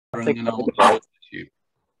And I'll you.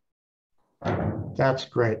 That's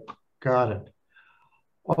great. Got it.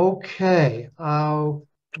 Okay.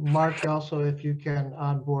 Mark, also, if you can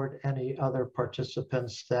onboard any other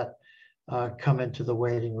participants that come into the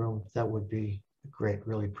waiting room, that would be great.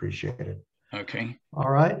 Really appreciate it. Okay.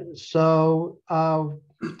 All right. So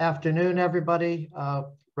afternoon, everybody.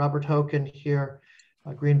 Robert Hoken here,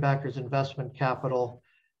 Greenbackers Investment Capital.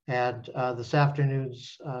 And this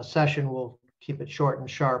afternoon's session, we'll keep it short and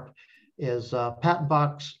sharp, is patent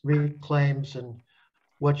box reclaims and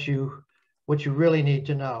what you really need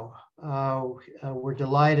to know. We're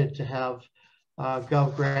delighted to have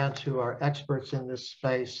GovGrant, who are experts in this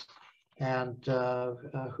space and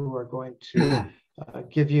who are going to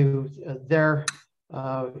give you their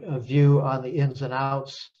view on the ins and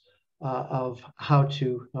outs of how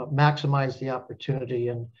to maximize the opportunity.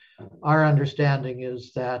 And our understanding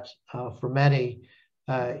is that for many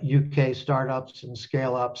UK startups and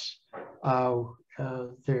scale-ups,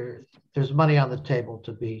 there's money on the table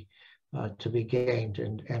to be gained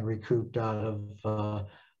and recouped out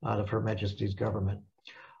of Her Majesty's government.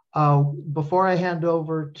 Before I hand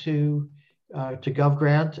over to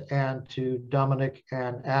GovGrant and to Dominic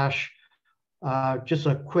and Ash, just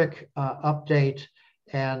a quick update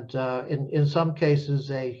and in some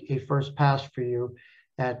cases a first pass for you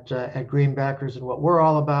at Greenbackers and what we're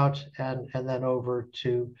all about, and then over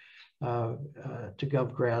to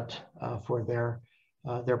GovGrant for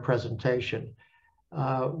their presentation.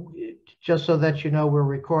 Just so that you know, we're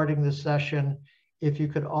recording this session. If you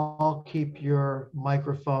could all keep your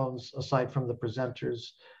microphones, aside from the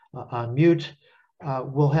presenters, on mute,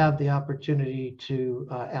 we'll have the opportunity to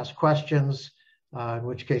ask questions, in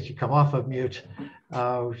which case you come off of mute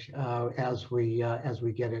as we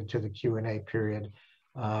get into the Q&A period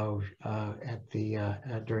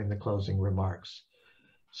during the closing remarks.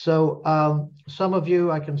 So some of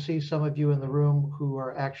you, I can see some of you in the room who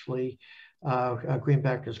are actually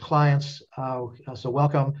Greenbackers clients, so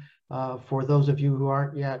welcome. For those of you who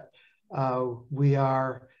aren't yet, we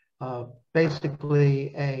are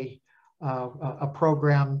basically a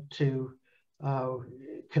program to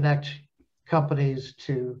connect companies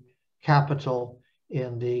to capital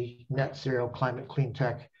in the net zero climate clean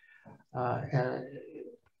tech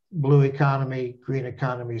blue economy, green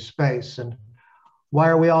economy space. And why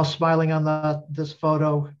are we all smiling on this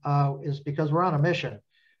photo is because we're on a mission.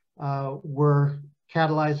 We're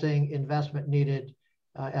catalyzing investment needed,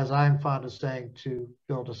 as I'm fond of saying, to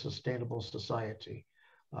build a sustainable society,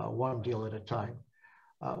 one deal at a time.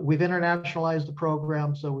 We've internationalized the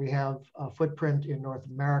program, so we have a footprint in North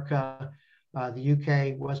America, the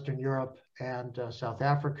UK, Western Europe, and South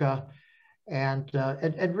Africa. And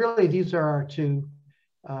really, these are our two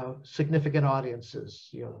significant audiences.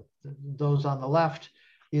 You know, those on the left,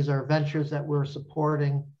 these are ventures that we're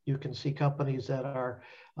supporting. You can see companies that are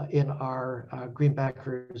in our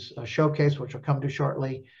Greenbackers showcase, which will come to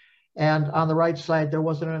shortly. And on the right side, there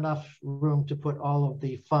wasn't enough room to put all of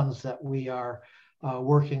the funds that we are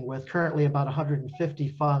working with. Currently about 150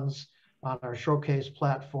 funds on our showcase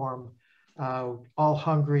platform, all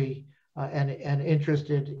hungry and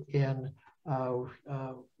interested in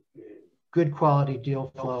good quality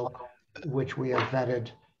deal flow, which we have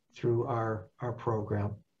vetted through our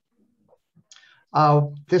program.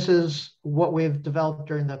 This is what we've developed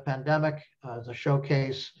during the pandemic as a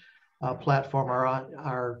showcase platform,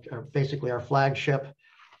 basically our flagship,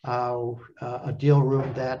 a deal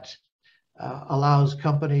room that allows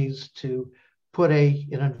companies to put an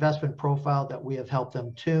investment profile that we have helped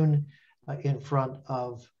them tune in front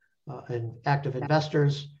of active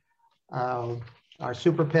investors. Our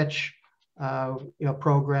super pitch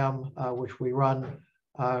program, which we run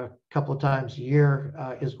a couple of times a year,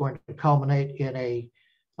 is going to culminate in a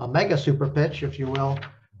mega super pitch, if you will,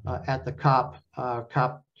 at the COP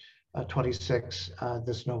 26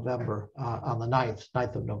 this November, on the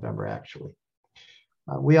 9th of November, actually.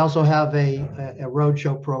 We also have a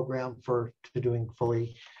roadshow program for doing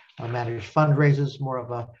fully managed fundraisers, more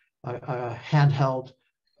of a handheld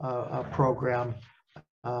program,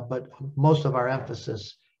 but most of our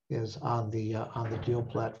emphasis is on the deal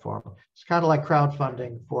platform. It's kind of like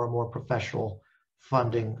crowdfunding for a more professional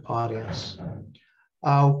funding audience.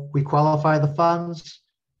 We qualify the funds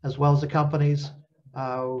as well as the companies.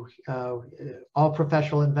 All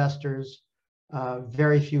professional investors,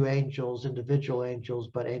 very few angels, individual angels,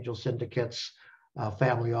 but angel syndicates,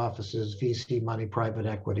 family offices, VC money, private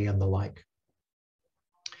equity, and the like.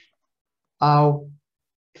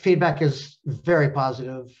 Feedback is very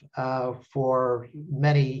positive for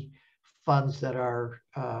many funds that are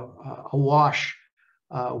awash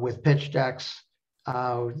with pitch decks.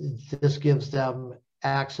 This gives them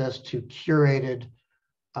access to curated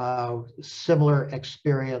similar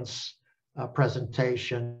experience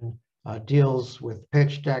presentation, deals with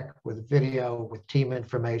pitch deck, with video, with team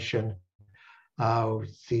information.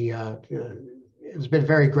 It's been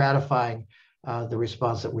very gratifying, the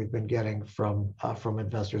response that we've been getting from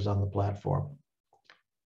investors on the platform.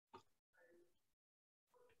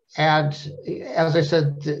 And as I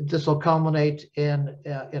said, this will culminate in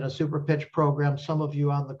a super pitch program. Some of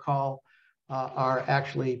you on the call are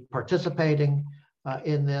actually participating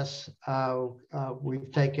in this.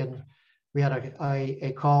 We had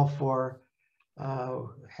a call for,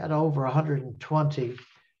 had over 120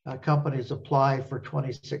 companies apply for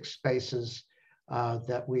 26 spaces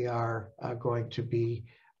that we are going to be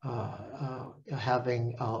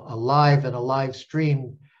having a live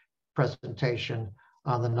stream presentation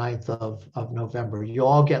on the 9th of November. You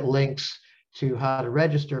all get links to how to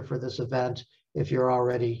register for this event if you're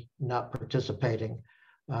already not participating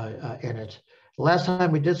in it. The last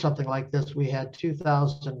time we did something like this, we had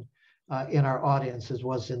 2,000 in our audiences,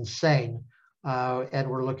 was insane. And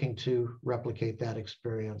we're looking to replicate that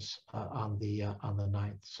experience on the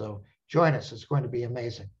 9th. So join us, it's going to be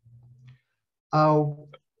amazing.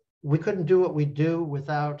 We couldn't do what we do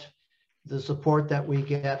without the support that we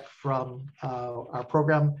get from our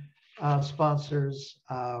program sponsors,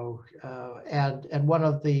 and one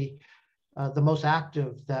of the most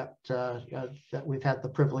active that we've had the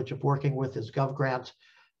privilege of working with is GovGrant.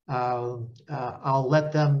 I'll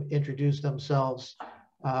let them introduce themselves,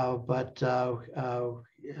 but I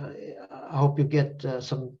hope you get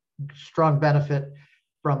some strong benefit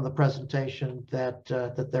from the presentation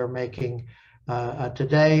that they're making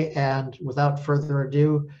today. And without further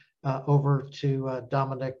ado, over to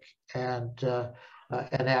Dominic and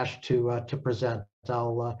Ash to present.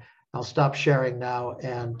 I'll stop sharing now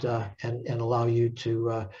and allow you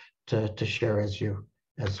to share as you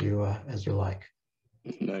like.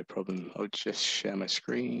 No problem. I'll just share my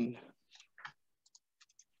screen.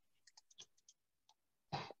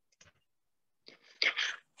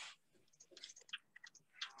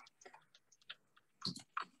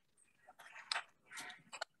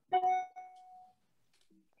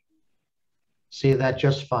 See that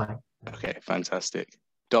just fine. Okay, fantastic.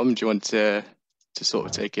 Dom, do you want to sort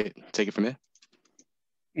of take it from here?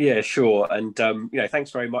 Yeah, sure. And thanks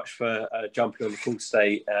very much for jumping on the call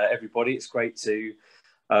today, everybody. It's great to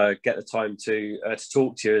get the time to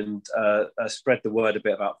talk to you and spread the word a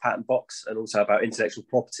bit about Patent Box and also about intellectual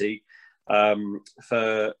property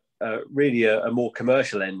for really a more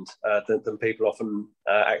commercial end than people often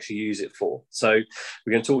actually use it for. So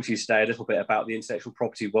we're going to talk to you today a little bit about the intellectual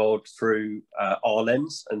property world through our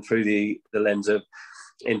lens and through the lens of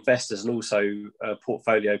investors and also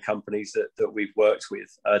portfolio companies that we've worked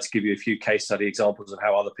with, to give you a few case study examples of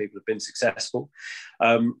how other people have been successful.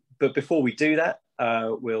 But before we do that,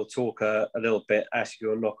 we'll talk a little bit. Actually,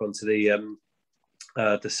 we'll knock onto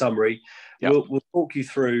the summary. Yep. We'll talk you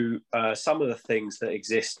through some of the things that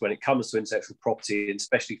exist when it comes to intellectual property, and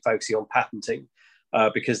especially focusing on patenting,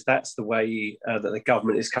 because that's the way that the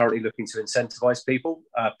government is currently looking to incentivize people.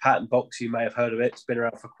 Patent Box, you may have heard of it. It's been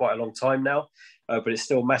around for quite a long time now, but it's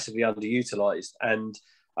still massively underutilized. And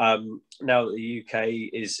now that the UK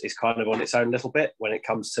is kind of on its own little bit when it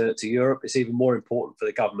comes to Europe, it's even more important for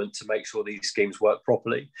the government to make sure these schemes work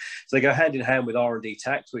properly. So they go hand in hand with R&D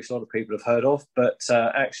tax, which a lot of people have heard of, but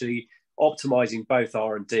actually optimizing both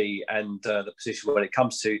R&D and the position when it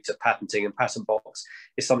comes to patenting and Patent Box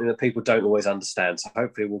is something that people don't always understand. So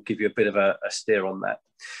hopefully we'll give you a bit of a steer on that.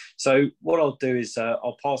 So what I'll do is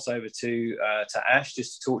I'll pass over to Ash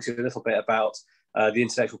just to talk to you a little bit about the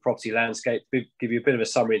intellectual property landscape, give you a bit of a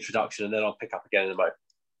summary introduction, and then I'll pick up again in a moment.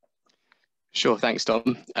 Sure, thanks,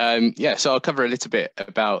 Dom. So I'll cover a little bit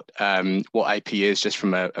about what IP is, just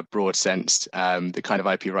from a broad sense, the kind of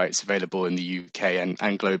IP rights available in the UK and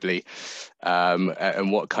globally,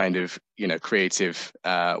 and what kind of creative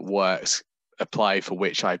works apply for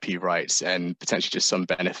which IP rights, and potentially just some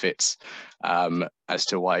benefits as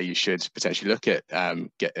to why you should potentially look at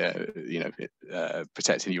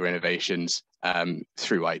protecting your innovations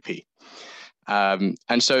through IP. And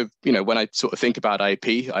so, when I sort of think about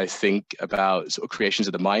IP, I think about sort of creations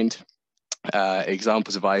of the mind.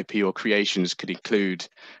 Examples of IP or creations could include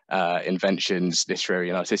inventions, literary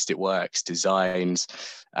and artistic works, designs,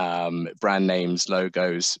 brand names,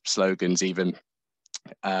 logos, slogans even.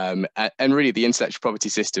 And really the intellectual property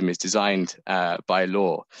system is designed by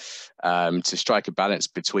law to strike a balance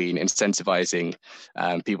between incentivizing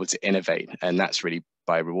people to innovate, and that's really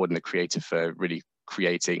by rewarding the creator for really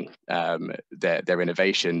creating their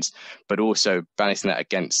innovations, but also balancing that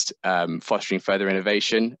against fostering further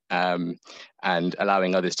innovation and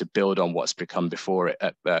allowing others to build on what's come before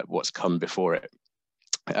it.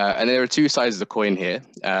 And there are two sides of the coin here,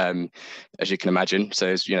 as you can imagine. So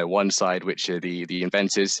there's one side, which are the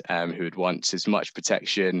inventors who would want as much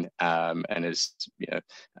protection and as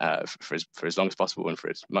for as long as possible and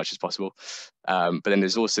for as much as possible. But then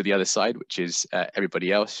there's also the other side, which is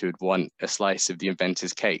everybody else who would want a slice of the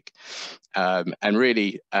inventor's cake. And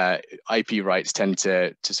really, IP rights tend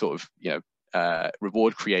to sort of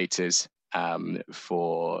reward creators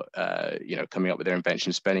for coming up with their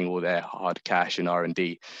invention, spending all their hard cash and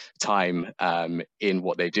R&D time in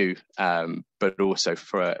what they do, but also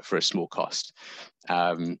for a small cost.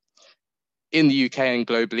 In the UK and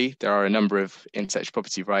globally, there are a number of intellectual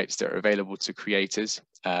property rights that are available to creators,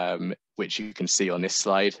 which you can see on this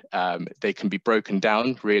slide. They can be broken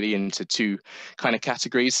down really into two kind of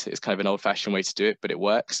categories. It's kind of an old-fashioned way to do it, but it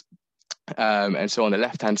works. And so on the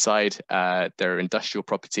left-hand side, there are industrial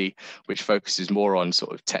property, which focuses more on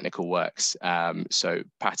sort of technical works. So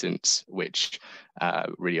patents, which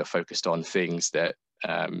really are focused on things that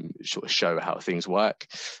sort of show how things work.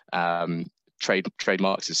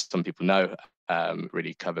 Trademarks, as some people know,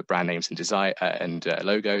 really cover brand names and design and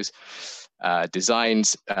logos.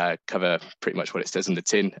 Designs cover pretty much what it says on the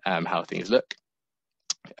tin, how things look.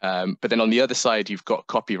 But then on the other side, you've got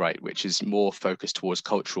copyright, which is more focused towards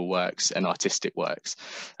cultural works and artistic works.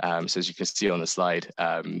 So as you can see on the slide,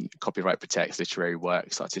 copyright protects literary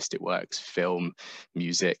works, artistic works, film,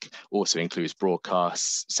 music, also includes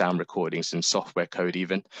broadcasts, sound recordings, and software code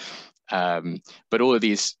even. But all of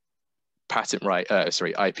these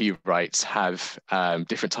IP rights have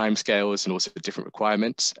different timescales and also different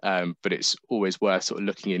requirements, but it's always worth sort of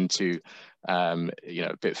looking into a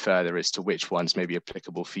bit further as to which ones may be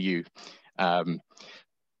applicable for you. But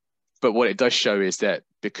what it does show is that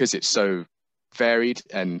because it's so varied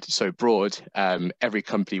and so broad, every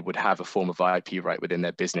company would have a form of IP right within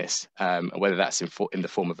their business, whether that's in the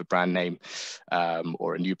form of a brand name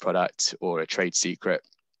or a new product or a trade secret.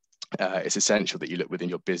 It's essential that you look within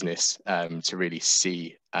your business to really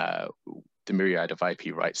see the myriad of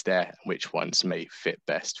IP rights there, which ones may fit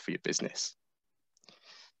best for your business.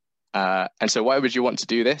 And so why would you want to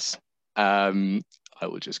do this? I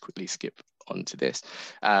will just quickly skip on to this.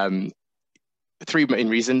 Three main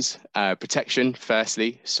reasons. Protection,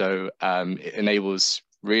 firstly. So it enables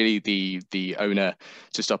really the owner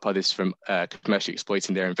to stop others from commercially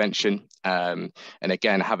exploiting their invention, and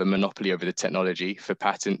again have a monopoly over the technology. For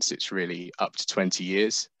patents, it's really up to 20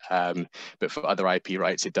 years, but for other IP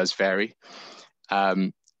rights, it does vary.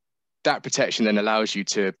 That protection then allows you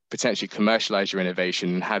to potentially commercialize your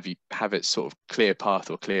innovation and have it sort of clear path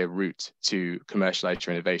or clear route to commercialize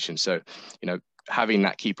your innovation. So, having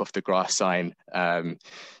that keep off the grass sign,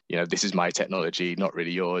 this is my technology, not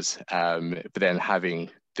really yours, but then having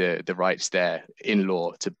the rights there in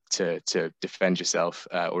law to defend yourself,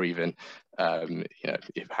 or even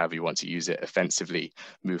if however you want to use it, offensively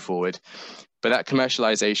move forward. But that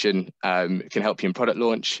commercialization can help you in product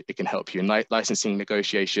launch, it can help you in licensing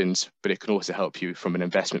negotiations, but it can also help you from an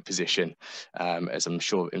investment position, as I'm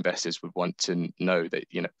sure investors would want to know that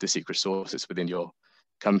the secret sauce that's within your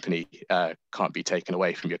company can't be taken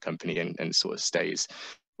away from your company and sort of stays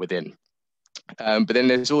within. But then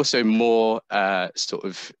there's also more there's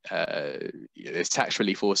tax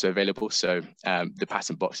relief also available. So the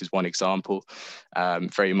patent box is one example,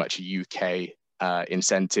 very much a UK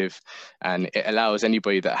incentive, and it allows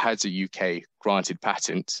anybody that has a UK granted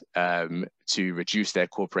patent to reduce their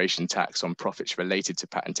corporation tax on profits related to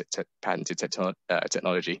patented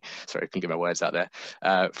technology. Sorry, I can get my words out there,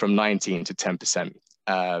 from 19 to 10%.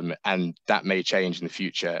 And that may change in the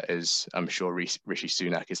future, as I'm sure Rishi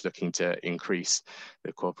Sunak is looking to increase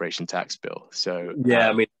the corporation tax bill. So yeah,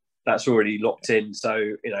 I mean, that's already locked in.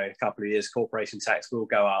 So, a couple of years, corporation tax will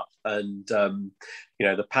go up. And,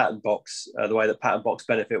 the patent box, the way that patent box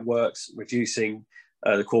benefit works, reducing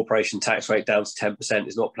the corporation tax rate down to 10%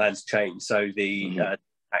 is not planned to change. So the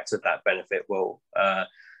tax of that benefit will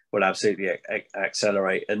absolutely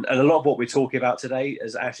accelerate. And a lot of what we're talking about today,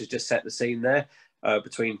 as Ash has just set the scene there,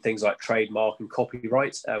 between things like trademark and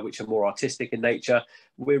copyright, which are more artistic in nature,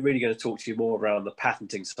 we're really going to talk to you more around the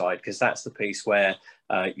patenting side, because that's the piece where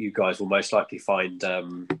you guys will most likely find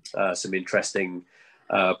some interesting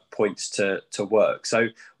points to work. So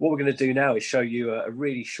what we're going to do now is show you a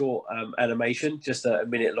really short animation, just a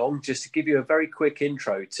minute long, just to give you a very quick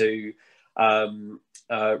intro to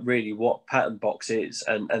really what Patent Box is.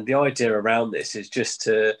 And the idea around this is just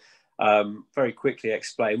to very quickly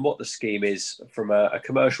explain what the scheme is from a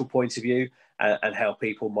commercial point of view, and how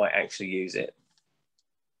people might actually use it.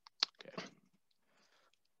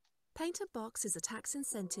 Patent Box is a tax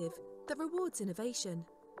incentive that rewards innovation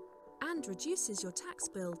and reduces your tax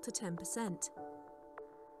bill to 10%.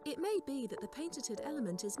 It may be that the patented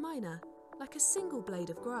element is minor, like a single blade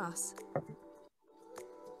of grass.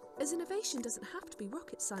 As innovation doesn't have to be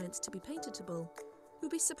rocket science to be patentable, you'll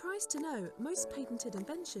be surprised to know most patented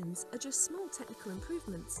inventions are just small technical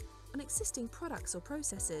improvements on existing products or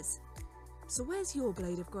processes. So where's your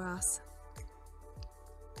blade of grass?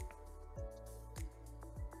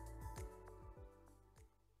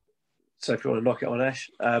 So if you want to knock it on,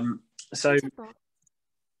 Ash. So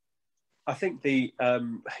I think the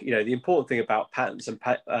the important thing about patents and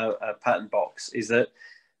patent box is that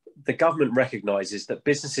the government recognises that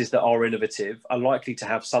businesses that are innovative are likely to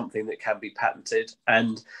have something that can be patented,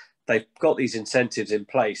 and they've got these incentives in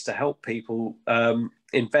place to help people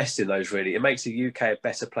invest in those. Really, it makes the UK a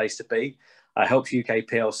better place to be. Helps UK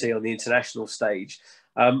PLC on the international stage.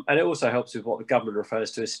 And it also helps with what the government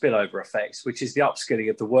refers to as spillover effects, which is the upskilling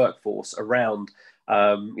of the workforce around,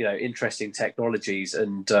 interesting technologies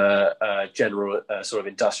and general sort of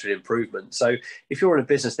industrial improvement. So if you're in a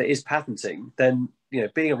business that is patenting, then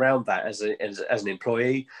being around that as an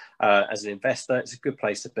employee, as an investor, it's a good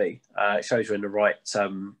place to be. It shows you're in the right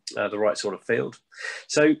sort of field.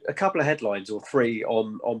 So a couple of headlines or three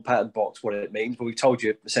on Patent Box, what it means. Well, we've told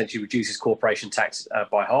you it essentially reduces corporation tax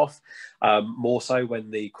by half, more so when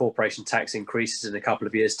the corporation tax increases in a couple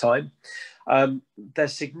of years' time.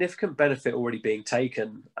 There's significant benefit already being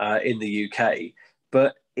taken in the UK,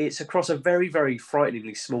 but it's across a very, very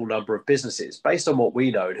frighteningly small number of businesses based on what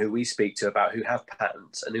we know and who we speak to about who have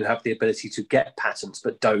patents and who have the ability to get patents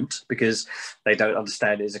but don't because they don't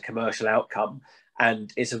understand it as a commercial outcome.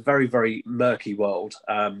 And it's a very, very murky world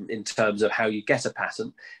in terms of how you get a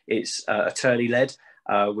patent. It's attorney-led,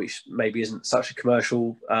 which maybe isn't such a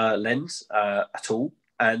commercial lens at all.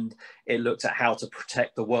 And it looked at how to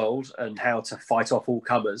protect the world and how to fight off all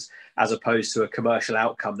comers as opposed to a commercial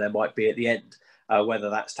outcome there might be at the end. Whether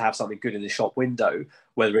that's to have something good in the shop window,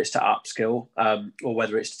 whether it's to upskill, or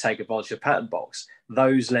whether it's to take advantage of Patent Box.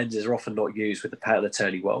 Those lenses are often not used with the patent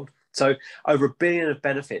attorney world. So over $1 billion of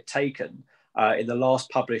benefit taken in the last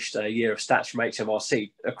published year of stats from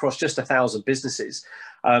HMRC across just 1,000 businesses,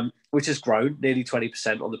 which has grown nearly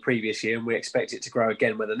 20% on the previous year, and we expect it to grow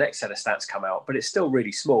again when the next set of stats come out, but it's still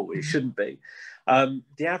really small. It shouldn't be.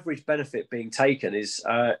 The average benefit being taken is,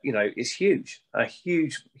 is huge, a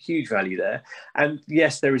huge value there. And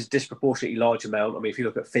yes, there is a disproportionately large amount. I mean, if you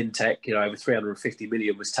look at fintech, over 350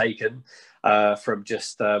 million was taken from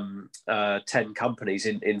just 10 companies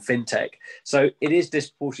in fintech. So it is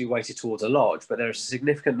disproportionately weighted towards a large, but there is a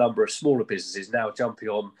significant number of smaller businesses now jumping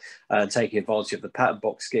on and taking advantage of the Patent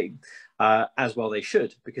Box scheme, as well they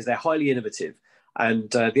should, because they're highly innovative.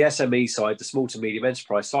 And the SME side, the small to medium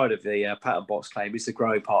enterprise side of the Patent Box claim is the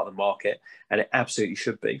growing part of the market, and it absolutely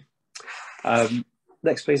should be.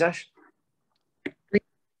 Next, please, Ash.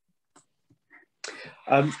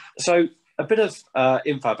 So a bit of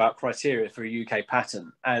info about criteria for a UK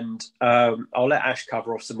patent, and I'll let Ash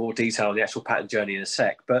cover off some more detail on the actual patent journey in a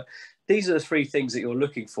sec. But these are the three things that you're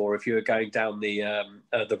looking for if you're going down the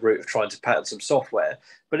route of trying to patent some software.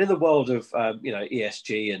 But in the world of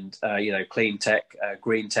ESG and clean tech,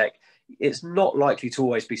 green tech, it's not likely to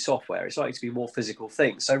always be software. It's likely to be more physical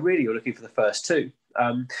things. So really, you're looking for the first two.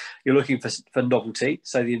 You're looking for novelty.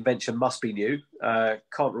 So the invention must be new.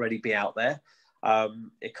 Can't really be out there.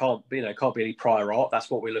 It can't be any prior art. That's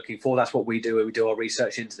what we're looking for. That's what we do when we do our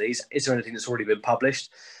research into these. Is there anything that's already been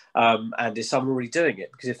published? And is someone already doing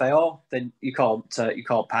it? Because if they are, then you can't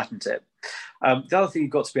patent it. The other thing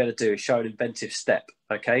you've got to be able to do is show an inventive step.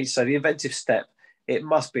 Okay, so the inventive step, it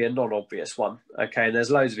must be a non-obvious one. Okay, and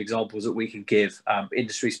there's loads of examples that we can give,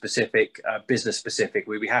 industry specific, business specific.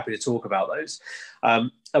 We'd be happy to talk about those,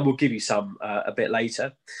 and we'll give you some a bit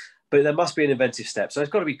later. But there must be an inventive step. So it's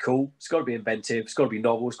got to be cool. It's got to be inventive. It's got to be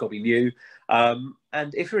novel. It's got to be new.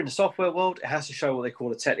 And if you're in the software world, it has to show what they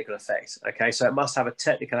call a technical effect. Okay, so it must have a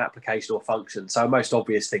technical application or function. So a most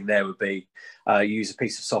obvious thing there would be use a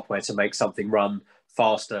piece of software to make something run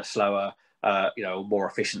faster, slower, more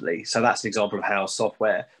efficiently. So that's an example of how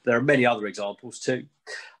software. There are many other examples too.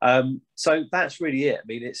 So that's really it. I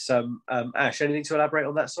mean, it's Ash. Anything to elaborate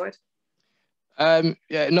on that side?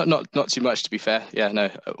 Yeah, not too much, to be fair. Yeah, no,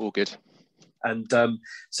 all good. And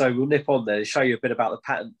so we'll nip on there and show you a bit about the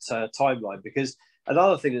patent timeline, because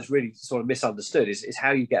another thing that's really sort of misunderstood is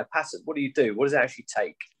how you get a patent. What do you do? What does it actually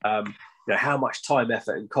take? How much time,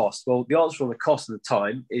 effort, and cost? Well, the answer on the cost and the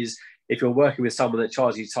time is If you're working with someone that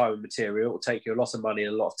charges you time and material, it will take you a lot of money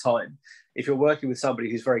and a lot of time. If you're working with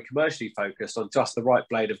somebody who's very commercially focused on just the right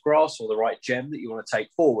blade of grass or the right gem that you want to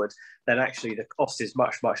take forward, then actually the cost is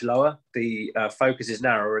much, much lower. The focus is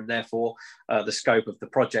narrower, and therefore the scope of the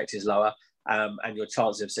project is lower. And your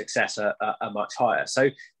chances of success are much higher. So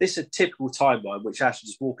this is a typical timeline, which Ash will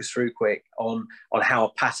just walk us through quick on how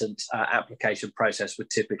a patent application process would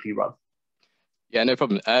typically run. Yeah, no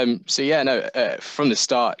problem. From the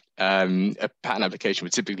start, a patent application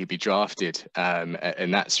would typically be drafted,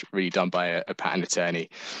 and that's really done by a patent attorney,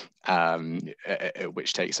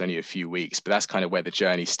 which takes only a few weeks. But that's kind of where the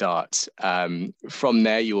journey starts. From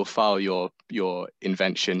there, you will file your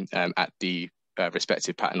invention at the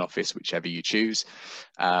respective patent office, whichever you choose.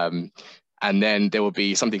 And then there will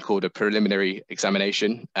be something called a preliminary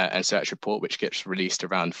examination and search report, which gets released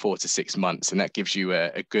around 4 to 6 months. And that gives you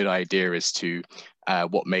a good idea as to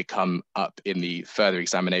what may come up in the further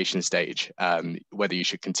examination stage, whether you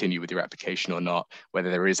should continue with your application or not, whether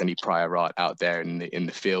there is any prior art out there in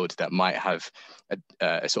the field that might have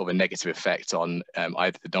a sort of a negative effect on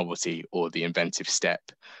either the novelty or the inventive step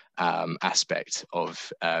aspect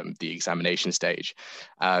of the examination stage.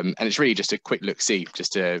 And it's really just a quick look-see,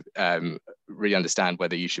 just to really understand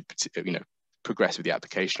whether you should progress with the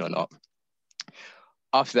application or not.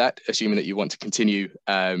 After that, assuming that you want to continue,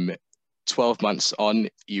 12 months on,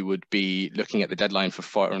 you would be looking at the deadline for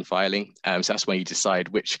foreign filing. So that's when you decide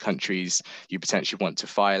which countries you potentially want to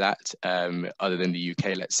file at, other than the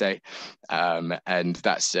UK, let's say. And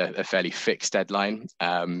that's a fairly fixed deadline.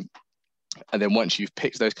 And then once you've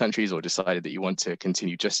picked those countries or decided that you want to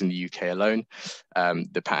continue just in the UK alone,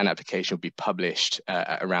 the patent application will be published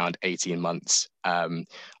at around 18 months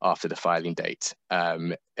after the filing date.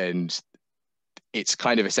 And it's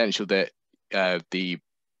kind of essential that the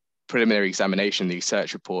preliminary examination, the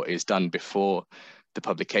search report, is done before the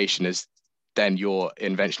publication, as then your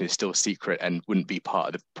invention is still secret and wouldn't be part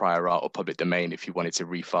of the prior art or public domain if you wanted to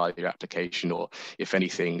refile your application, or if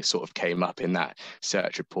anything sort of came up in that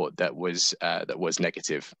search report that was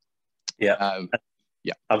negative. Yeah.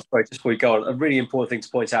 Yeah. I'm sorry, just before we go on, a really important thing to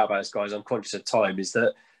point out about this, guys, I'm conscious of time, is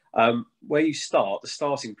that where you start, the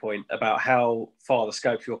starting point about how far the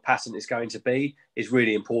scope of your patent is going to be is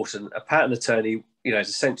really important. A patent attorney, is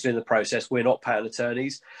essentially in the process. We're not patent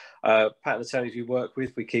attorneys. Patent attorneys we work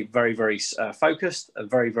with, we keep very, very focused and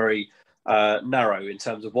very, very narrow in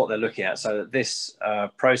terms of what they're looking at, so that this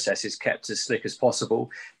process is kept as slick as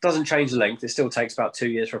possible. Doesn't change the length. It still takes about 2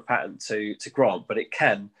 years for a patent to grant, but it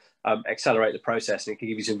can accelerate the process, and it can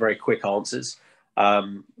give you some very quick answers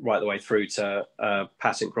right the way through to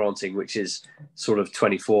patent granting, which is sort of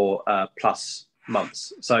 24 plus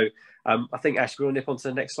months. So I think, Ash, we'll nip on to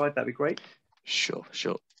the next slide. That'd be great. Sure.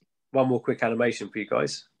 One more quick animation for you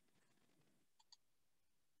guys.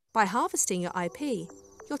 By harvesting your IP,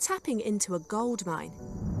 you're tapping into a gold mine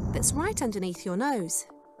that's right underneath your nose.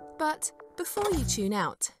 But before you tune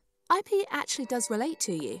out, IP actually does relate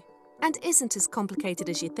to you and isn't as complicated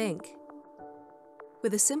as you think.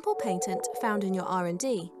 With a simple patent found in your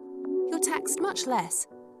R&D, you're taxed much less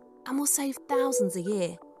and will save thousands a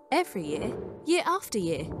year, every year, year after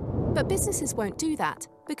year. But businesses won't do that,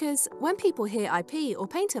 because when people hear IP or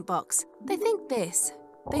patent box, they think this.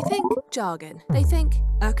 They think jargon. They think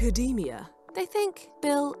academia. They think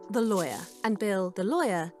Bill the lawyer. And Bill the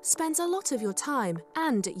lawyer spends a lot of your time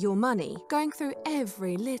and your money going through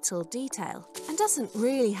every little detail and doesn't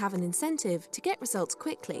really have an incentive to get results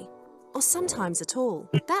quickly, or sometimes at all.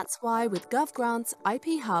 That's why with GovGrant's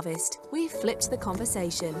IP Harvest, we've flipped the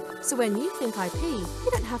conversation. So when you think IP,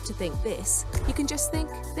 you don't have to think this. You can just think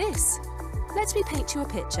this. Let me paint you a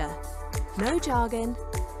picture. No jargon,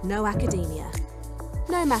 no academia.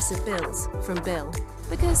 No massive bills from Bill,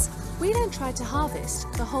 because we don't try to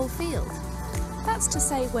harvest the whole field. That's to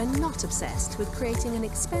say, we're not obsessed with creating an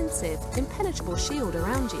expensive, impenetrable shield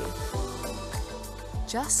around you.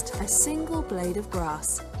 Just a single blade of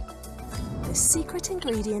grass. The secret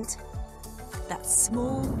ingredient, that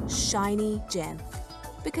small, shiny gem.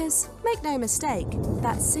 Because, make no mistake,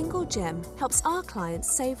 that single gem helps our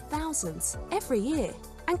clients save thousands every year,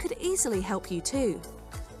 and could easily help you too.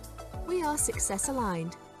 We are success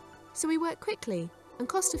aligned, so we work quickly and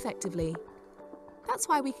cost effectively. That's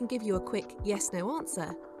why we can give you a quick yes/no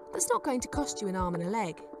answer that's not going to cost you an arm and a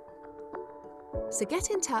leg. So get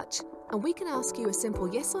in touch and we can ask you a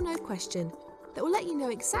simple yes or no question that will let you know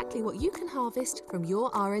exactly what you can harvest from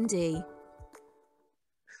your R&D.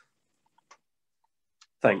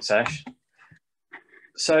 Thanks, Ash.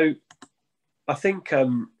 So I think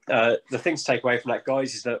the thing to take away from that,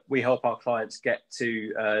 guys, is that we help our clients get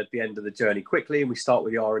to the end of the journey quickly, and we start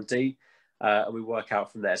with the R&D. and we work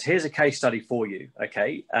out from there. So here's a case study for you,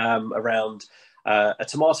 okay, around a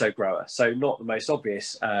tomato grower. So not the most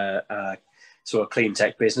obvious sort of clean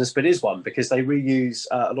tech business, but is one, because they reuse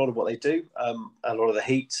a lot of what they do. A lot of the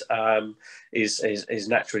heat is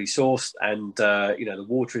naturally sourced, and the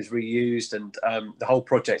water is reused, and the whole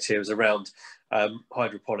project here is around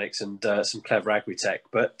hydroponics and some clever agri-tech.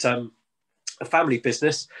 But a family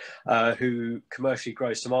business who commercially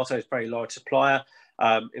grows tomatoes, very large supplier,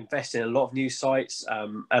 invest in a lot of new sites,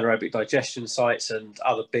 anaerobic digestion sites, and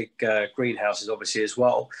other big greenhouses, obviously, as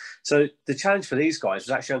well. So the challenge for these guys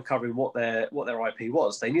was actually uncovering what their IP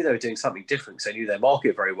was. They knew they were doing something different, because they knew their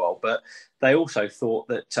market very well, but they also thought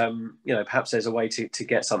that perhaps there's a way to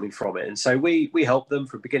get something from it. And so we helped them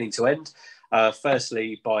from beginning to end.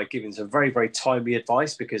 Firstly, by giving some very, very timely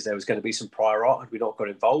advice, because there was going to be some prior art had we not got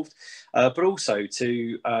involved, but also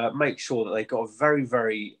to make sure that they got a very,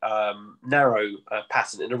 very narrow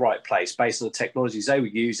patent in the right place based on the technologies they were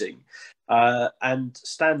using, and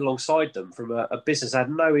stand alongside them from a business that had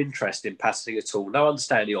no interest in patenting at all, no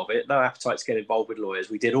understanding of it, no appetite to get involved with lawyers.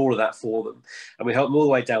 We did all of that for them, and we helped them all the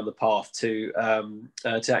way down the path to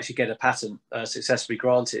actually get a patent successfully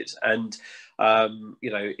granted. And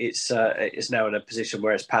it's now in a position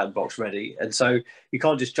where it's patent box ready. And so you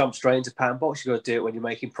can't just jump straight into patent box. You've got to do it when you're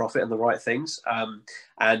making profit and the right things.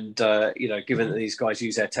 Given that these guys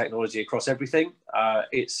use their technology across everything,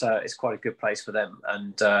 it's quite a good place for them.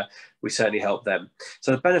 And we certainly help them.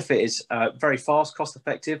 So the benefit is very fast, cost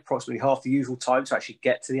effective, approximately half the usual time to actually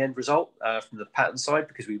get to the end result from the patent side,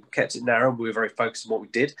 because we kept it narrow and we were very focused on what we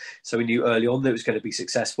did. So we knew early on that it was going to be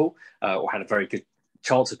successful, or had a very good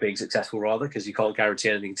chance of being successful, rather, because you can't guarantee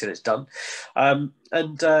anything until it's done.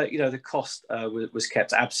 The cost was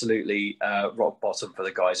kept absolutely rock bottom for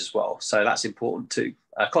the guys as well. So that's important too.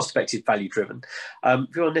 Cost effective, value driven.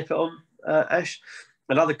 If you want to nip it on, Ash,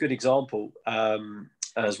 another good example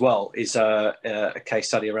as well is a case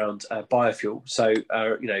study around biofuel. So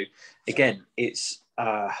again, it's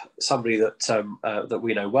somebody that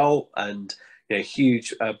we know well, and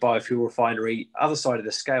huge biofuel refinery, other side of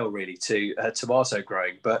the scale really to tomato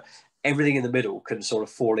growing, but everything in the middle can sort of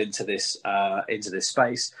fall into this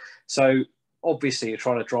space. So obviously you're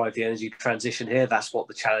trying to drive the energy transition here. That's what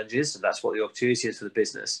the challenge is, and that's what the opportunity is for the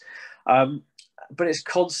business. But it's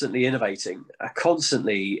constantly innovating,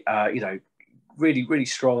 constantly, really, really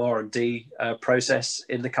strong R&D process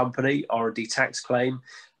in the company, R&D tax claim.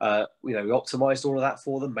 We optimized all of that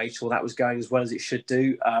for them, made sure that was going as well as it should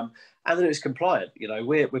do. And then it was compliant.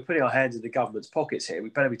 We're putting our hands in the government's pockets here. We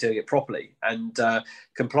better be doing it properly. And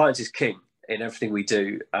compliance is king in everything we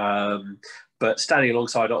do. But standing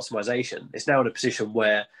alongside optimization, it's now in a position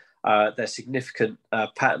where there's significant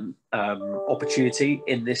patent opportunity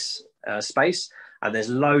in this space, and there's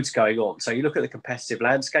loads going on. So you look at the competitive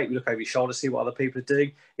landscape, you look over your shoulder, see what other people are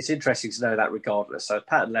doing. It's interesting to know that regardless. So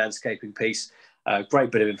patent landscaping piece,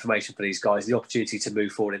 great bit of information for these guys, the opportunity to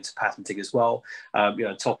move forward into patenting as well,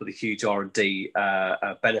 on top of the huge R&D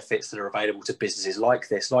benefits that are available to businesses like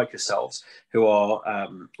this, like yourselves, who are,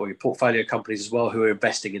 or your portfolio companies as well, who are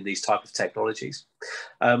investing in these type of technologies.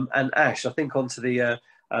 And Ash, I think onto the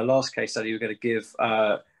last case study you're going to give,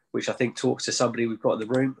 which I think talks to somebody we've got in the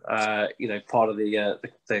room, part of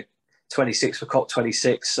the 26 for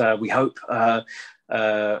COP26, we hope,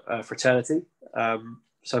 fraternity.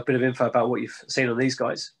 So a bit of info about what you've seen on these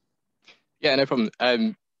guys. Yeah, no problem.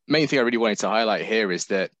 Main thing I really wanted to highlight here is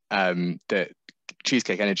that that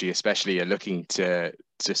Cheesecake Energy especially are looking to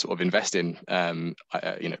sort of invest in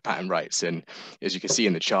patent rights, and as you can see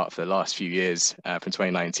in the chart, for the last few years, from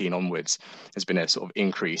 2019 onwards, there's been a sort of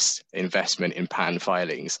increased investment in patent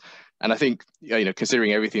filings. And I think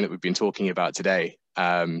considering everything that we've been talking about today,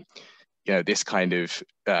 this kind of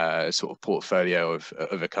sort of portfolio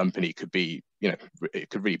of a company could be, it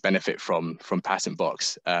could really benefit from Patent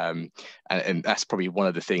Box, and that's probably one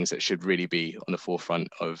of the things that should really be on the forefront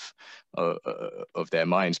of their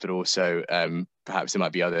minds. But also, perhaps there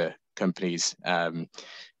might be other companies, that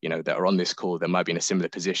are on this call that might be in a similar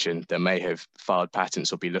position, that may have filed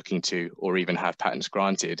patents or be looking to, or even have patents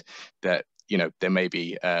granted, that there may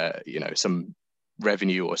be some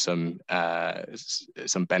revenue or some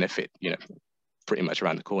benefit, pretty much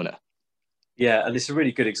around the corner. Yeah, and it's a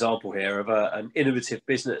really good example here of an innovative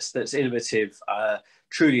business that's innovative,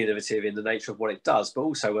 truly innovative in the nature of what it does, but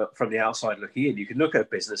also from the outside looking in. You can look at a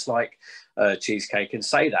business like Cheesecake and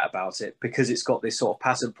say that about it, because it's got this sort of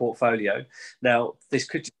patent portfolio. Now, this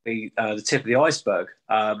could be the tip of the iceberg,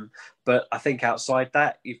 but I think outside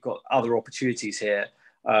that, you've got other opportunities here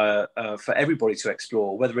for everybody to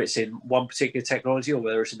explore, whether it's in one particular technology or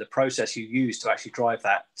whether it's in the process you use to actually drive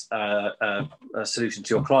that solution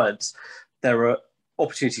to your clients. there are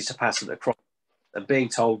opportunities to patent across, and being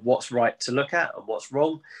told what's right to look at and what's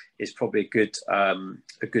wrong is probably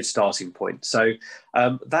a good starting point. So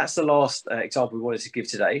that's the last example we wanted to give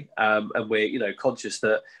today, and we're conscious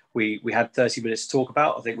that we had 30 minutes to talk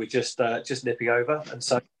about. I think we're just nipping over, and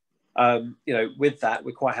so with that,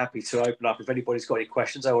 we're quite happy to open up. If anybody's got any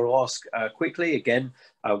questions I want to ask quickly, again,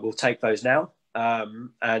 we'll take those now.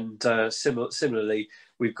 Similarly,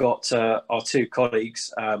 we've got our two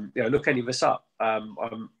colleagues. Look any of us up.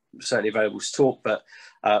 I'm certainly available to talk, but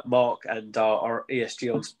Mark and our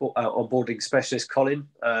ESG onboarding specialist, Colin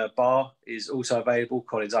Barr, is also available.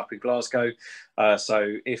 Colin's up in Glasgow.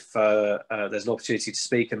 So if there's an opportunity to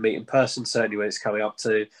speak and meet in person, certainly when it's coming up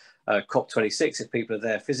to COP26, if people are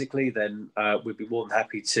there physically, then we'd be more than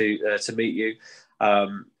happy to meet you.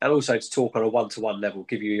 And also to talk on a one-to-one level,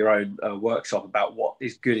 give you your own workshop about what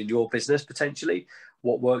is good in your business potentially,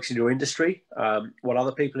 what works in your industry, what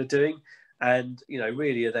other people are doing, and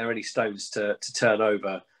really, are there any stones to turn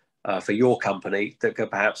over for your company that could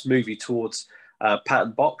perhaps move you towards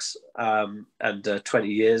patent box and 20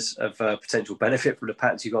 years of potential benefit from the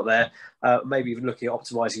patents you got there, maybe even looking at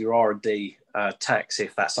optimizing your R&D tax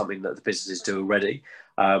if that's something that the businesses do already,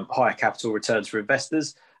 higher capital returns for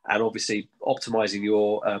investors, and obviously optimizing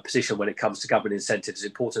your position when it comes to government incentives is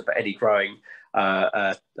important for any growing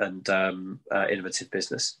and innovative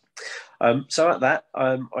business. So at that,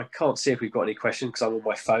 I can't see if we've got any questions because I'm on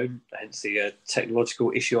my phone, hence the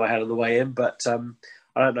technological issue I had on the way in. But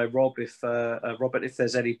I don't know, Rob, Robert, if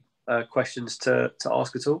there's any questions to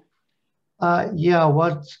ask at all. Yeah,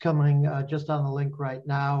 what's coming just on the link right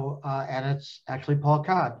now, and it's actually Paul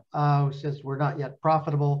Codd, who says we're not yet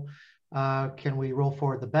profitable. Can we roll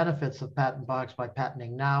forward the benefits of Patent Box by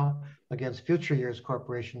patenting now against future years'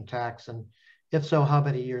 corporation tax? And if so, how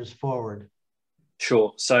many years forward?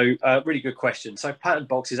 Sure. So really good question. So Patent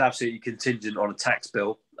Box is absolutely contingent on a tax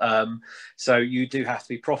bill. So you do have to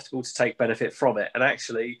be profitable to take benefit from it. And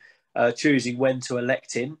actually choosing when to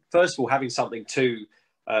elect in, first of all, having something to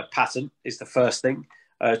patent is the first thing.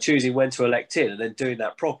 Choosing when to elect in and then doing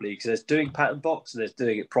that properly, because there's doing Patent Box and there's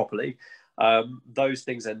doing it properly. Those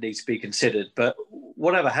things then need to be considered. But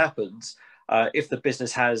whatever happens, if the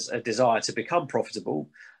business has a desire to become profitable,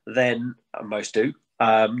 then most do,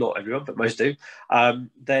 not everyone, but most do,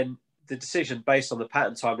 then the decision based on the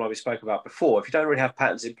patent timeline we spoke about before, if you don't already have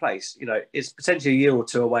patents in place, it's potentially a year or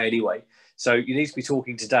two away anyway. So you need to be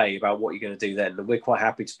talking today about what you're going to do then. And we're quite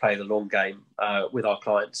happy to play the long game with our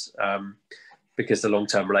clients because the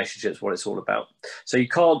long-term relationship is what it's all about. So you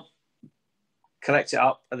can't collect it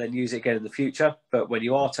up and then use it again in the future. But when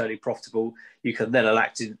you are turning profitable, you can then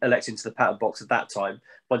elect into the Patent Box at that time.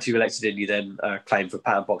 Once you've elected in, you then claim for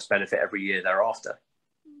Patent Box benefit every year thereafter.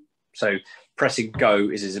 So pressing go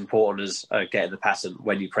is as important as getting the patent.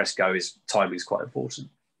 When you press go, timing is quite important.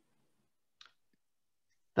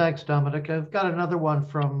 Thanks, Dominic. I've got another one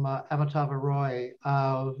from Amitava Roy.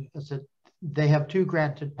 Said they have 2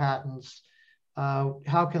 granted patents.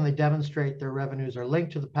 How can they demonstrate their revenues are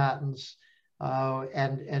linked to the patents?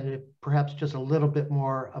 And perhaps just a little bit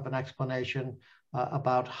more of an explanation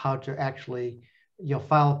about how to actually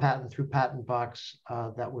file a patent through Patent Box.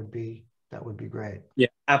 That would be great. Yeah,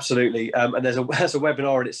 absolutely. And there's a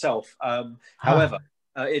webinar in itself. However,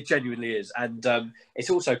 it genuinely is, and it's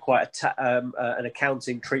also quite an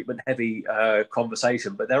accounting treatment heavy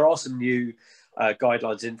conversation. But there are some new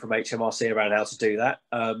guidelines in from HMRC around how to do that.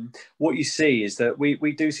 What you see is that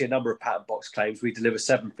we do see a number of Patent Box claims. We deliver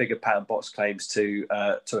 7-figure Patent Box claims to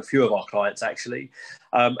a few of our clients actually,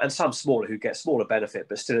 and some smaller who get smaller benefit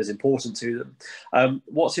but still is important to them.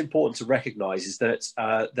 What's important to recognise is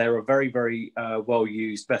that there are very, very well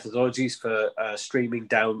used methodologies for streaming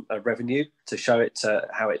down revenue to show it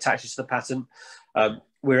how it attaches to the patent.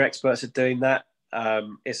 We're experts at doing that.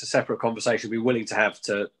 It's a separate conversation we're willing to have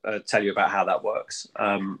to tell you about how that works,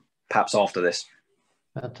 perhaps after this.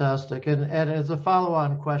 Fantastic. And as a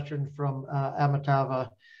follow-on question from Amitava,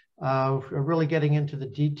 really getting into the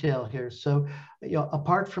detail here. So,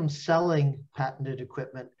 apart from selling patented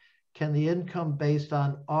equipment, can the income based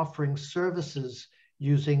on offering services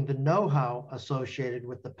using the know-how associated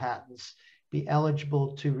with the patents be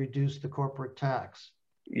eligible to reduce the corporate tax?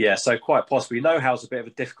 Yeah, so quite possibly. Know-how is a bit of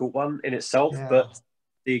a difficult one in itself, but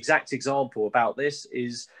the exact example about this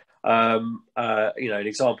is, an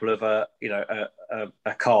example of a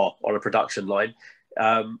car on a production line.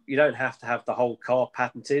 You don't have to have the whole car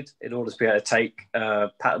patented in order to be able to take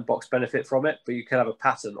Patent Box benefit from it, but you can have a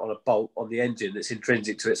patent on a bolt on the engine that's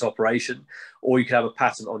intrinsic to its operation, or you can have a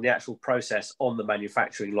patent on the actual process on the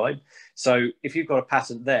manufacturing line. So if you've got a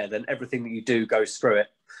patent there, then everything that you do goes through it.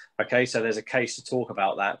 Okay, so there's a case to talk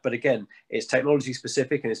about that. But again, it's technology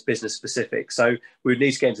specific and it's business specific. So we would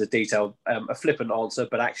need to get into the detail, a flippant answer,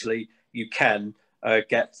 but actually you can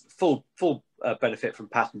get full benefit from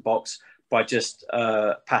Patent Box by just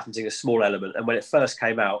patenting a small element. And when it first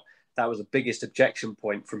came out, that was the biggest objection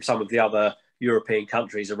point from some of the other European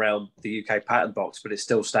countries around the UK Patent Box, but it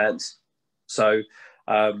still stands. So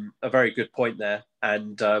a very good point there.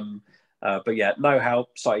 And but yeah, know-how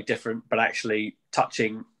slightly different, but actually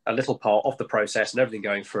touching a little part of the process and everything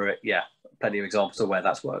going through it. Yeah, plenty of examples of where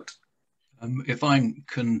that's worked. If I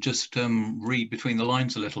can just read between the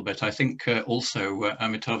lines a little bit, I think also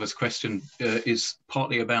Amitava's question is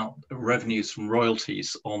partly about revenues from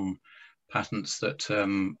royalties on patents that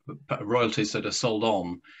royalties that are sold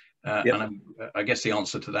on, Yep. and I guess the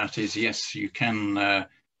answer to that is yes, you can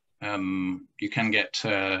get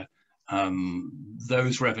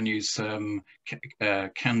those revenues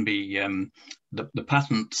can be the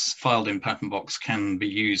patents filed in Patent Box can be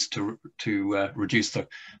used to reduce the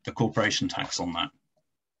corporation tax on that.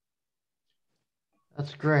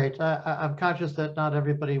 That's great. I'm conscious that not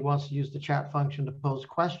everybody wants to use the chat function to pose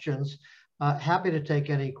questions. Happy to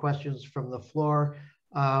take any questions from the floor.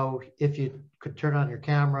 If you could turn on your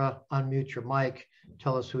camera, unmute your mic,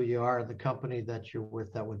 tell us who you are and the company that you're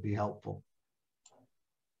with, that would be helpful.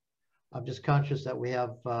 I'm just conscious that we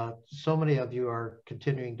have so many of you are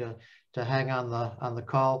continuing to hang on the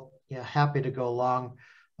call. Yeah, happy to go long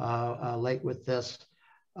late with this.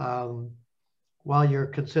 While you're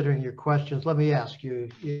considering your questions, let me ask you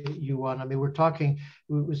one. I mean,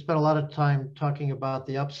 we spent a lot of time talking about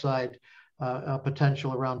the upside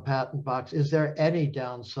potential around Patent Box. Is there any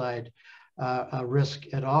downside risk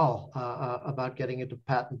at all about getting into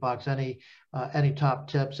Patent Box? Any top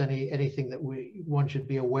tips? Anything that one should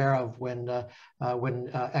be aware of when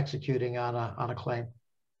executing on a claim?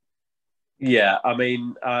 Yeah, I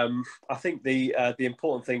mean, I think the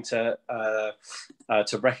important thing to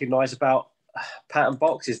recognise about Patent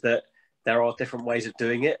Box is that there are different ways of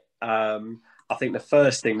doing it. I think the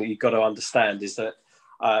first thing that you've got to understand is that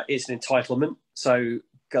it's an entitlement. So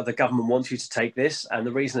the government wants you to take this, and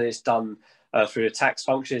the reason that it's done through the tax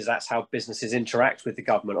function is that's how businesses interact with the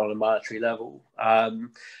government on a monetary level.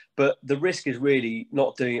 But the risk is really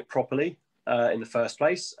not doing it properly in the first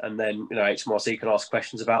place, and then HMRC can ask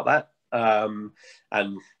questions about that. And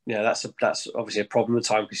that's obviously a problem, a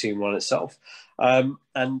time-consuming one itself. And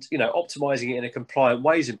optimizing it in a compliant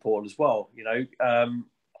way is important as well.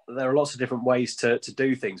 There are lots of different ways to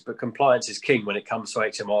do things, but compliance is king when it comes to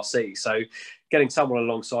HMRC. So getting someone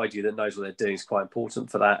alongside you that knows what they're doing is quite important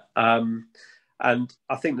for that. And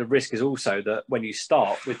I think the risk is also that when you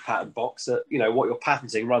start with Patent Box, that what you're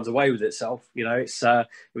patenting runs away with itself. If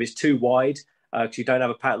it's too wide, because you don't have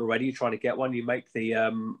a patent already, you're trying to get one, you make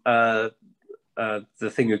the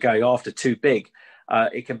thing you're going after too big,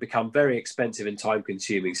 it can become very expensive and time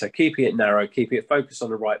consuming. So keeping it narrow, keeping it focused on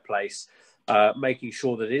the right place, making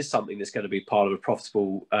sure that it is something that's going to be part of a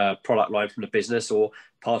profitable product line from the business or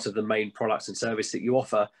part of the main products and service that you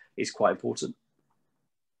offer is quite important.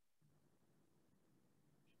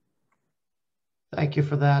 Thank you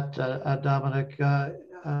for that, Dominic.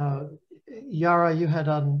 Yara, you had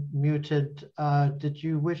unmuted. Did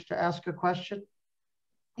you wish to ask a question?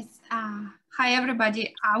 Yes. Hi,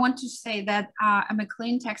 everybody. I want to say that I'm a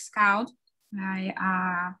clean tech scout.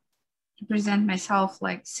 I represent myself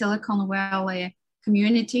like Silicon Valley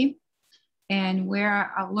community, and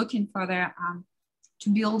we're looking for to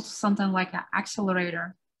build something like an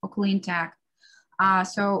accelerator for clean tech.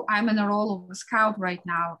 So I'm in the role of a scout right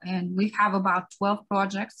now, and we have about 12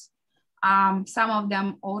 projects. Some of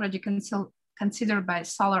them already considered by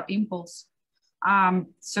Solar Impulse.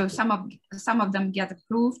 So some of them get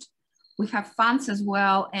approved. We have funds as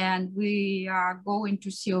well, and we are going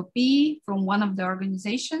to COP from one of the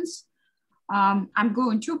organizations. I'm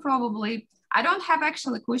going to probably, I don't have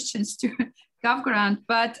actually questions to GovGrant,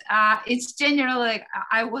 but it's generally,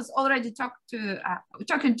 I was already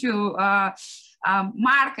talking to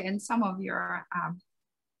Mark and some of your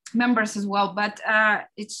members as well, but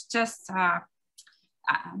it's just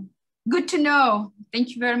good to know. Thank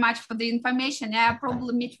you very much for the information. I'll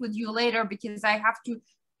probably meet with you later because I have to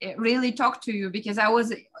really talk to you, because I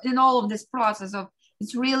was in all of this process of,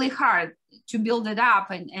 it's really hard to build it up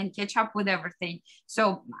and catch up with everything.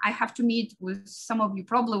 So I have to meet with some of you,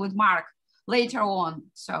 probably with Mark later on.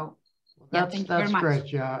 So yeah, thank you very much. That's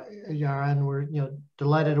great, Yara, and we're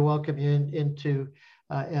delighted to welcome you into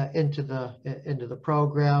the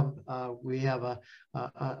program. We have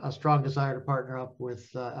a strong desire to partner up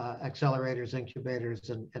with accelerators, incubators,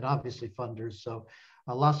 and obviously funders. So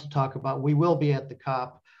lots to talk about. We will be at the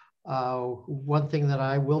COP One thing that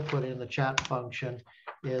I will put in the chat function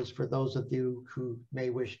is for those of you who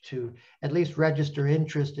may wish to at least register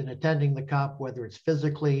interest in attending the COP, whether it's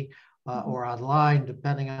physically or online,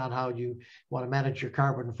 depending on how you want to manage your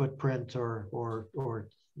carbon footprint, or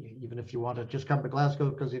even if you want to just come to Glasgow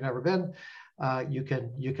because you've never been, you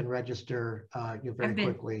can register very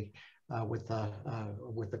quickly with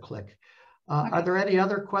a click. Are there any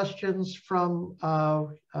other questions from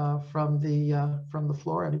the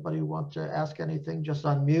floor? Anybody want to ask anything? Just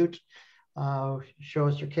unmute. Show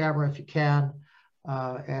us your camera if you can,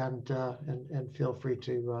 and feel free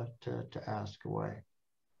to ask away.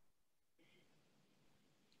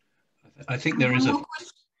 I think there is a.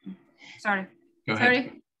 Sorry. Go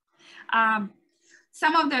ahead. Sorry.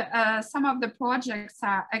 Some of the projects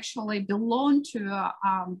actually belong to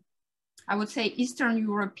I would say Eastern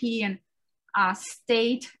European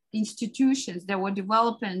state institutions that were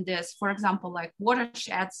developing this, for example, like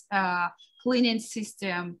watersheds, cleaning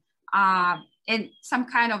system, and some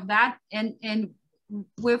kind of that. And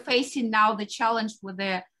we're facing now the challenge with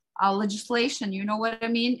the legislation, you know what I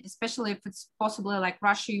mean? Especially if it's possibly like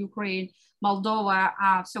Russia, Ukraine,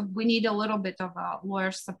 Moldova. So we need a little bit of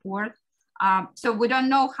lawyer support. So we don't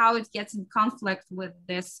know how it gets in conflict with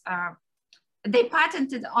this. They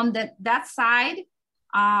patented on that side,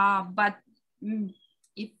 but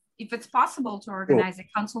if it's possible to organize a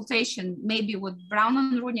consultation, maybe with Brown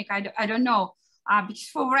and Rudnick, I don't know. Because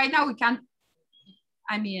for right now, we can't,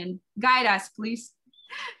 I mean, guide us, please.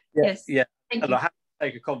 Yeah, yes. Yeah. Thank and you. I have to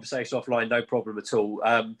take a conversation offline, no problem at all.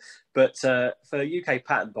 But for UK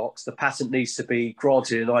Patent Box, the patent needs to be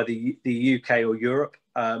granted in either the UK or Europe.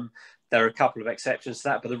 There are a couple of exceptions to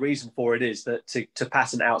that, but the reason for it is that to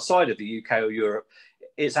patent outside of the UK or Europe,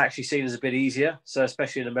 it's actually seen as a bit easier. So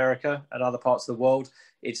especially in America and other parts of the world,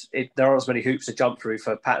 there aren't as many hoops to jump through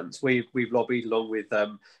for patents. We've lobbied along with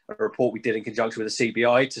a report we did in conjunction with the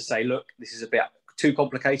CBI to say, look, this is a bit too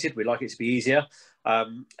complicated. We'd like it to be easier.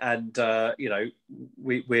 You know,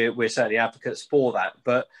 we're certainly advocates for that.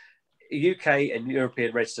 But UK and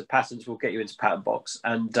European registered patents will get you into Patent Box.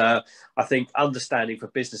 And I think understanding for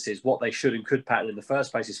businesses what they should and could patent in the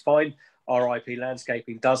first place is fine. Our IP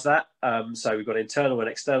landscaping does that. So we've got internal and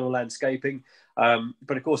external landscaping.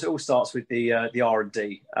 But of course, it all starts with the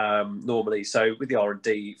R&D normally. So with the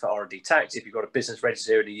R&D, for R&D tax, if you've got a business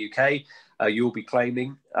registered here in the UK, you'll be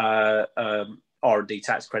claiming R&D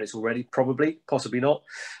tax credits already, possibly not,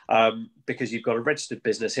 because you've got a registered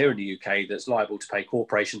business here in the UK that's liable to pay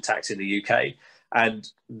corporation tax in the UK. And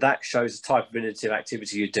that shows the type of innovative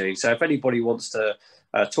activity you're doing. So if anybody wants to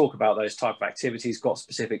talk about those type of activities, got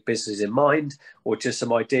specific businesses in mind, or just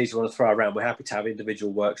some ideas you want to throw around, we're happy to have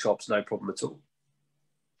individual workshops, no problem at all.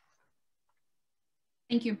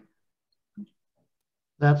 Thank you.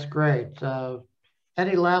 That's great.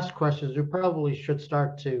 Any last questions? We probably should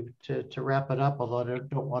start to wrap it up, although I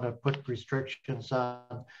don't want to put restrictions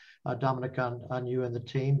on Dominic, on you and the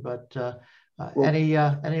team, but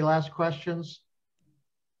any last questions?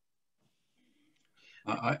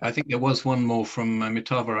 I think there was one more from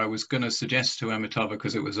Amitabha. I was going to suggest to Amitabha,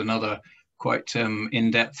 because it was another quite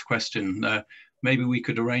in-depth question. Maybe we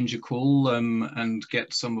could arrange a call and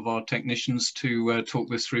get some of our technicians to talk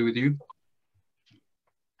this through with you.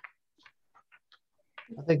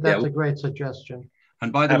 I think that's a great suggestion.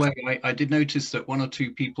 And by the way, I did notice that one or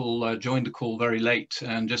two people joined the call very late.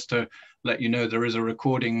 And just to let you know, there is a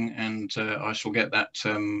recording, and I shall get that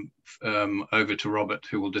over to Robert,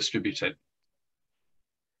 who will distribute it.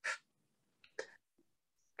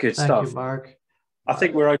 Good stuff. Thank you, Mark. I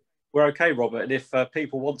think we're okay, Robert. And if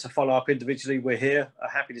people want to follow up individually, we're here.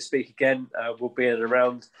 Happy to speak again. We'll be in and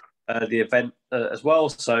around the event as well.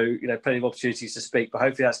 So, you know, plenty of opportunities to speak. But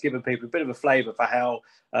hopefully that's given people a bit of a flavour for how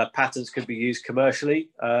patents could be used commercially,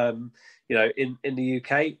 you know, in the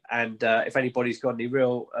UK. And if anybody's got any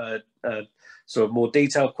real sort of more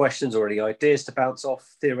detailed questions or any ideas to bounce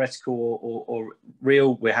off, theoretical or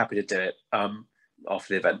real, we're happy to do it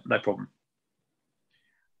after the event. No problem.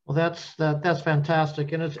 Well, that's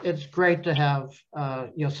fantastic, and it's great to have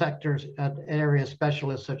you know, sectors and area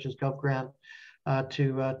specialists such as GovGrant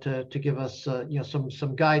to give us you know,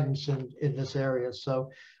 some guidance in this area. So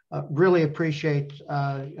really appreciate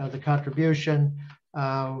the contribution.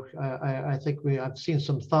 I think I've seen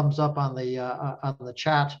some thumbs up on the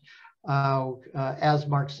chat. As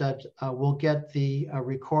Mark said, we'll get the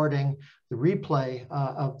recording, the replay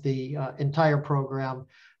of the entire program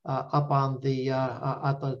up on the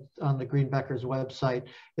Greenbeckers website.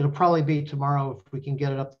 It'll probably be tomorrow. If we can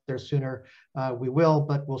get it up there sooner, we will,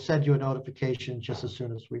 but we'll send you a notification just as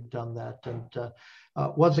soon as we've done that. And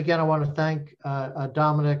once again, I want to thank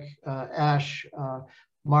Dominic, Ash,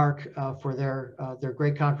 Mark for their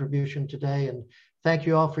great contribution today. And thank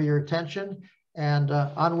you all for your attention. And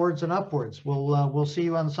onwards and upwards. We'll see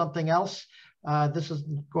you on something else. This is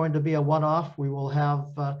going to be a one-off. We will have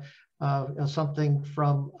something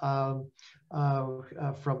from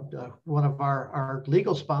one of our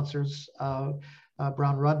legal sponsors, Brown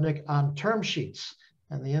Rudnick, on term sheets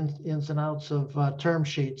and the ins and outs of term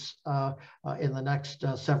sheets in the next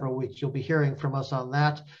several weeks. You'll be hearing from us on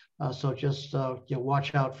that. So just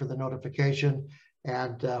watch out for the notification,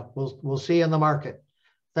 and we'll see you in the market.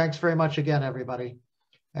 Thanks very much again, everybody.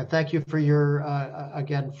 And thank you for your,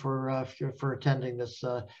 again, for attending this,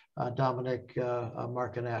 Dominic,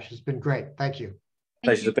 Mark, and Ash. It's been great. Thank you.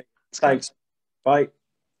 Thanks. Bye.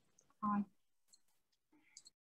 Bye.